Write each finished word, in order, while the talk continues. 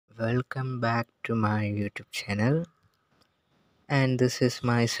welcome back to my YouTube channel. And this is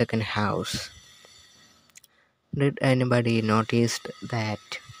my second house. Did anybody notice that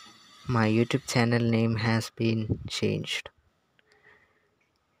my YouTube channel name has been changed?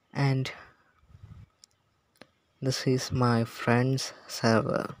 And this is my friend's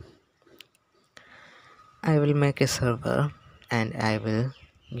server. I will make a server and I will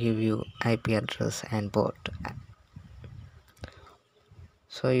give you IP address and port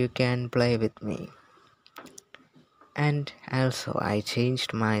so you can play with me. And also I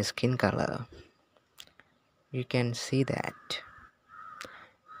changed my skin color. You can see that.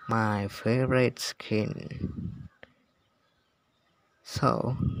 My favorite skin.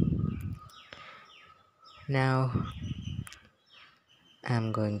 So now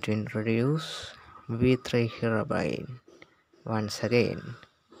I'm going to introduce V3 herobrine once again,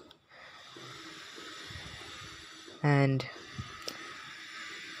 and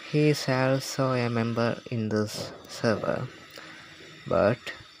he is also a member in this server, but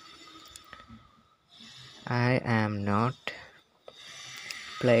I am not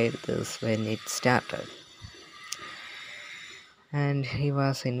played this when it started, and he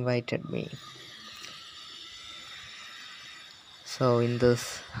was invited me. So in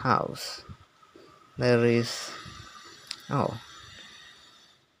this house there is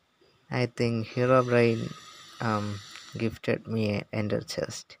I think herobrine gifted me a ender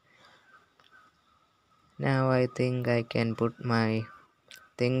chest. Now I think I can put my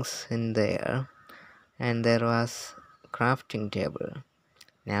things in there, and there was crafting table.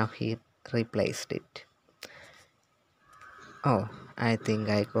 Now he replaced it. I think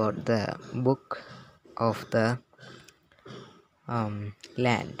I got the book of the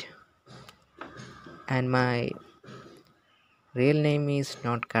land, and my real name is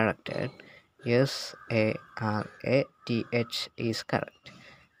not corrected. Sarath is correct,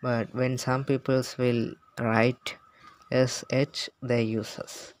 but when some people will write sh, they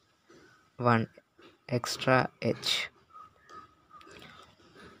uses one extra h,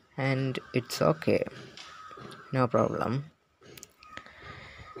 and it's okay, no problem.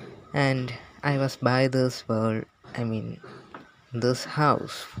 And I was by this world, this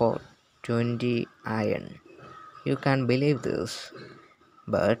house for 20 iron. You can't believe this,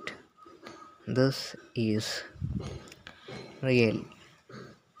 but this is real.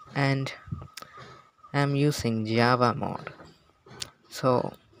 And I'm using Java mod,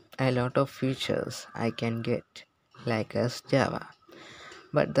 so a lot of features I can get like as Java,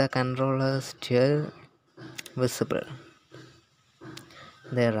 but the controller is still visible.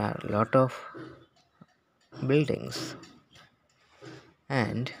 There are a lot of buildings,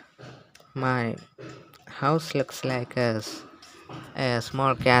 and my house looks like a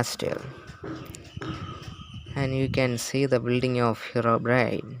small castle, and you can see the building of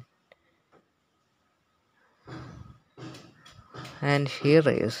herobrine. And here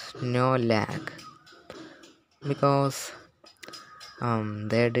is no lag because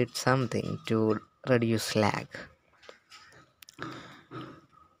they did something to reduce lag.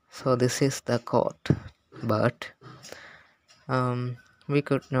 So this is the court, but we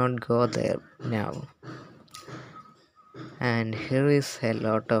could not go there now. And here is a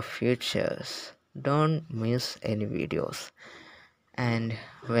lot of features. Don't miss any videos. And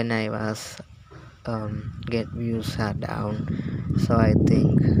when I was get views are down, so I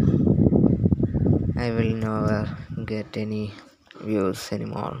think I will never get any views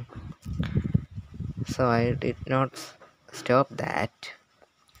anymore. So I did not stop that,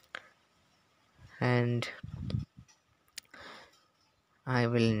 and I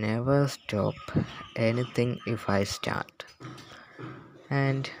will never stop anything if I start.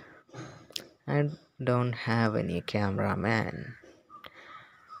 And I don't have any cameraman.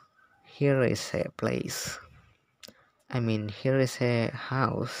 Here is a place. Here is a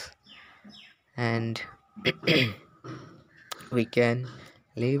house, and we can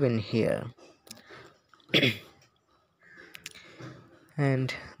live in here.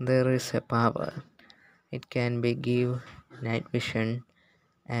 And there is a power. It can be give night vision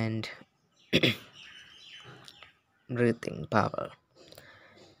and breathing power.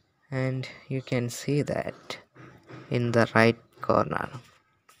 And you can see that in the right corner.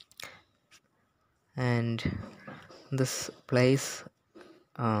 And this place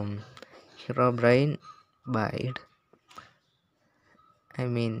herobrine bide,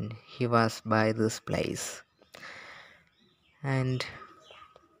 he was by this place, and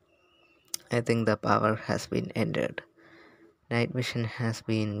I think the power has been ended. Night vision has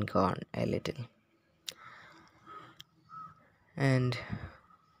been gone a little, and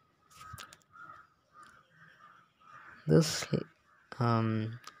this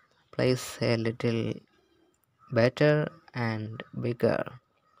place a little better and bigger.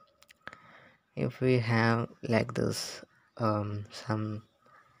 If we have like this some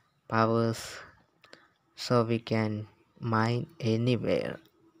powers, so we can mine anywhere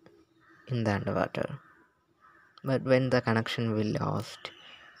in the underwater. But when the connection will lost,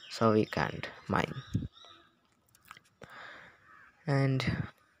 so we can't mine. And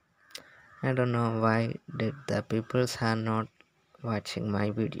I don't know why did the peoples are not watching my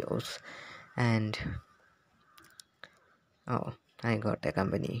videos. And oh, I got a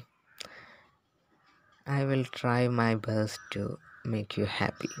company. I will try my best to make you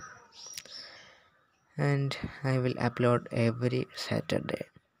happy. And I will upload every Saturday.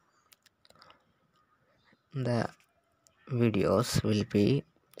 The videos will be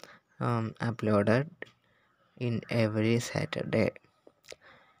uploaded in every Saturday.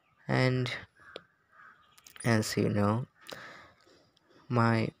 And as you know,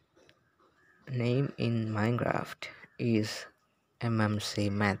 my name in Minecraft is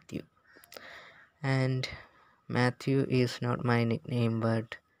MMC Matthew. And Matthew is not my nickname,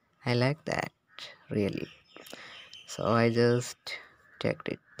 but I like that really. So I just checked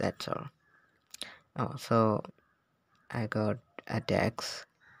it, that's all. Oh, so I got attacks.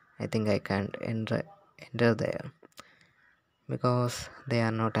 I think I can't enter there because they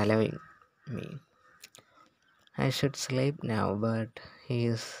are not allowing me. I should sleep now, but he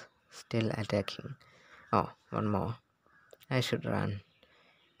is still attacking. Oh, one more. I should run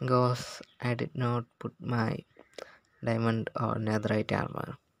because I did not put my diamond or netherite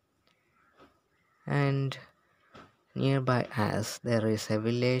armor. And nearby us there is a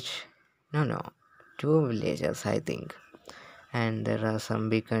village. No, two villages I think. And there are some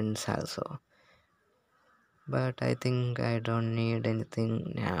beacons also. But I think I don't need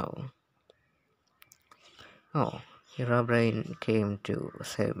anything now. Oh, herobrine came to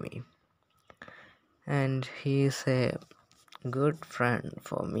save me. And he is a good friend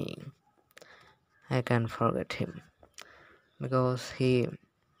for me. I can't forget him because he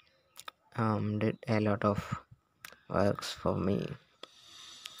did a lot of works for me.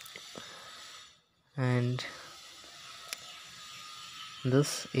 And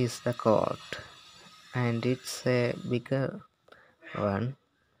this is the court, and it's a bigger one.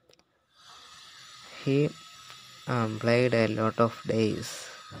 He played a lot of days.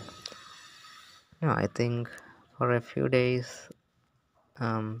 No, I think for a few days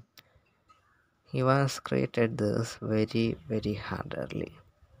he was created this very hard early.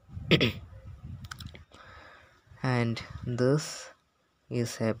 And this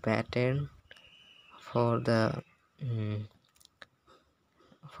is a pattern for the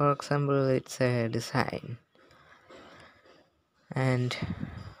for example, it's a design. And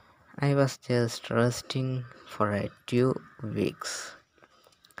I was just resting for 2 weeks.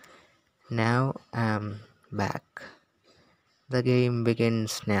 Now I'm back. The game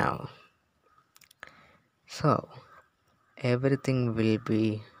begins now. So everything will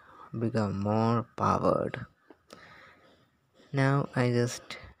become more powered. Now I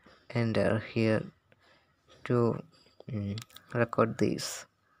just enter here to record this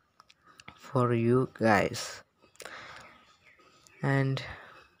for you guys. And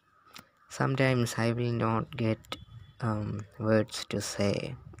sometimes I will not get words to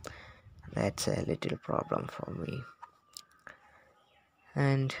say. That's a little problem for me.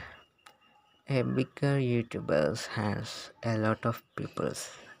 And a bigger YouTubers has a lot of peoples.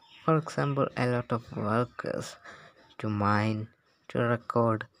 For example, a lot of workers to mine, to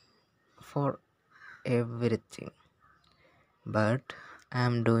record, for everything. But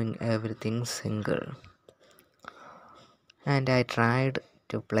I'm doing everything single. And I tried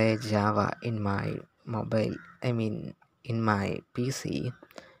to play Java in my mobile, in my PC,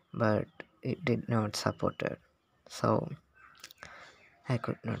 but it did not support it. So I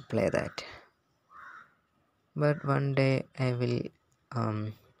could not play that. But one day I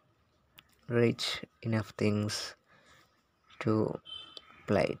will reach enough things to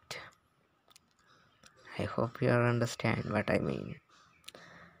play it. I hope you understand what I mean.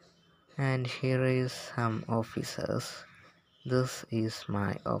 And here is some officers. This is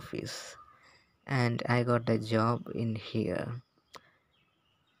my office. And I got a job in here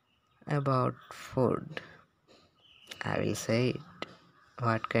about food. I will say it.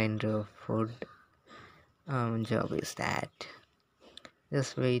 What kind of food job is that?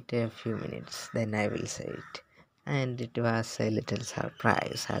 Just wait a few minutes, then I will say it. And it was a little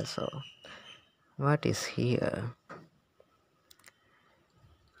surprise also. What is here?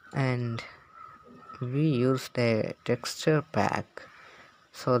 And we used a texture pack,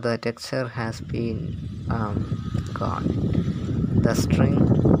 so the texture has been gone. The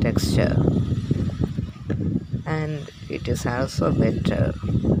string texture, and it is also better.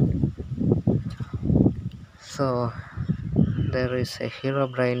 So there is a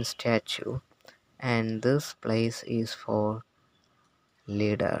herobrine statue, and this place is for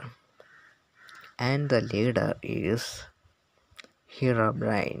leader, and the leader is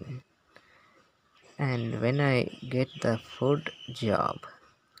herobrine. And when I get the food job,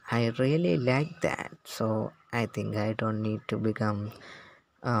 I really like that, so I think I don't need to become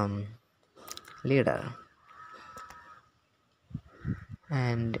um, leader.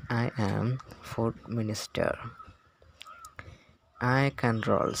 And I am food minister. I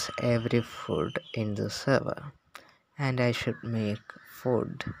controls every food in the server, and I should make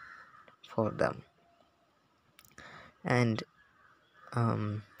food for them. And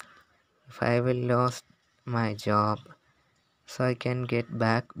um, if I will lose my job, so I can get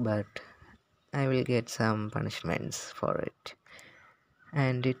back, but I will get some punishments for it,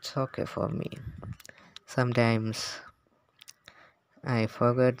 and it's okay for me. Sometimes I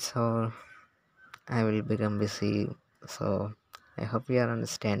forget, so I will become busy. So I hope you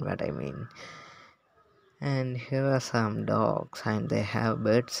understand what I mean. And here are some dogs, and they have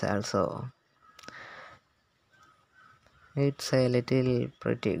birds also. It's a little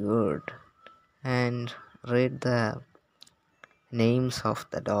pretty good. And read the names of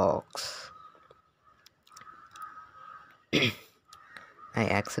the dogs. I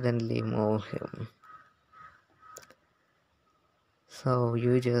accidentally moved him. So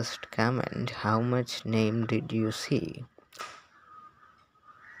you just comment how much name did you see?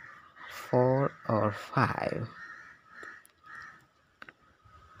 4 or 5?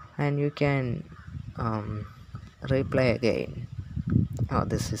 And you can replay again. Oh,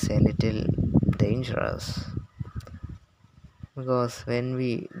 this is a little dangerous, because when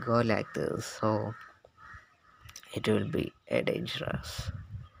we go like this, so it will be a dangerous.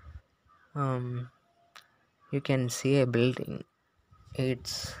 You can see a building.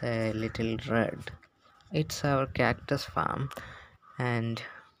 It's a little red. It's our cactus farm, and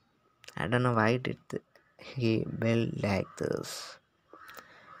I don't know why did he build like this.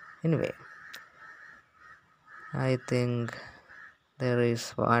 Anyway, I think there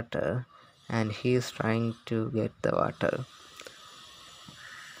is water, and he is trying to get the water.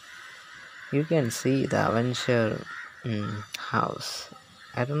 You can see the Avenger house.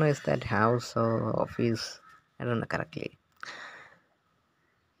 I don't know if that house or office. I don't know correctly.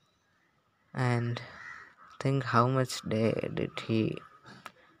 And think how much day did he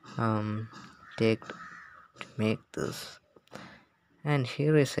take to make this. And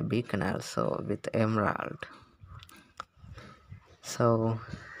here is a beacon also with emerald. So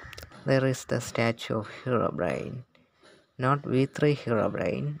there is the statue of herobrine, not V3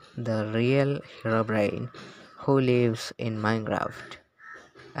 herobrine, the real herobrine who lives in Minecraft.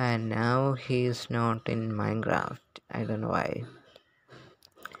 And now he is not in Minecraft. I don't know why.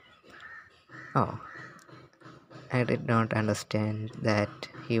 Oh, I did not understand that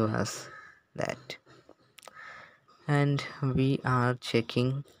he was that. And we are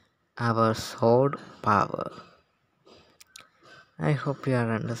checking our sword power. I hope you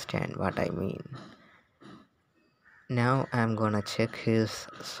understand what I mean. Now I'm gonna check his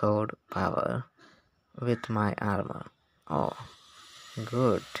sword power with my armor. Oh,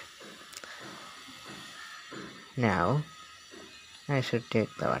 good. Now I should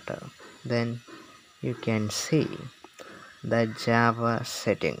take the water. Then you can see the Java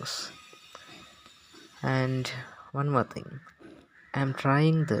settings. And one more thing, I'm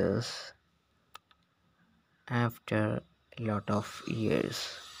trying this after a lot of years,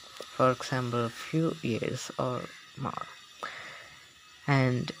 for example few years or more,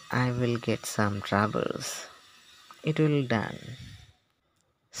 and I will get some troubles. It will done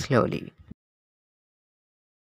slowly.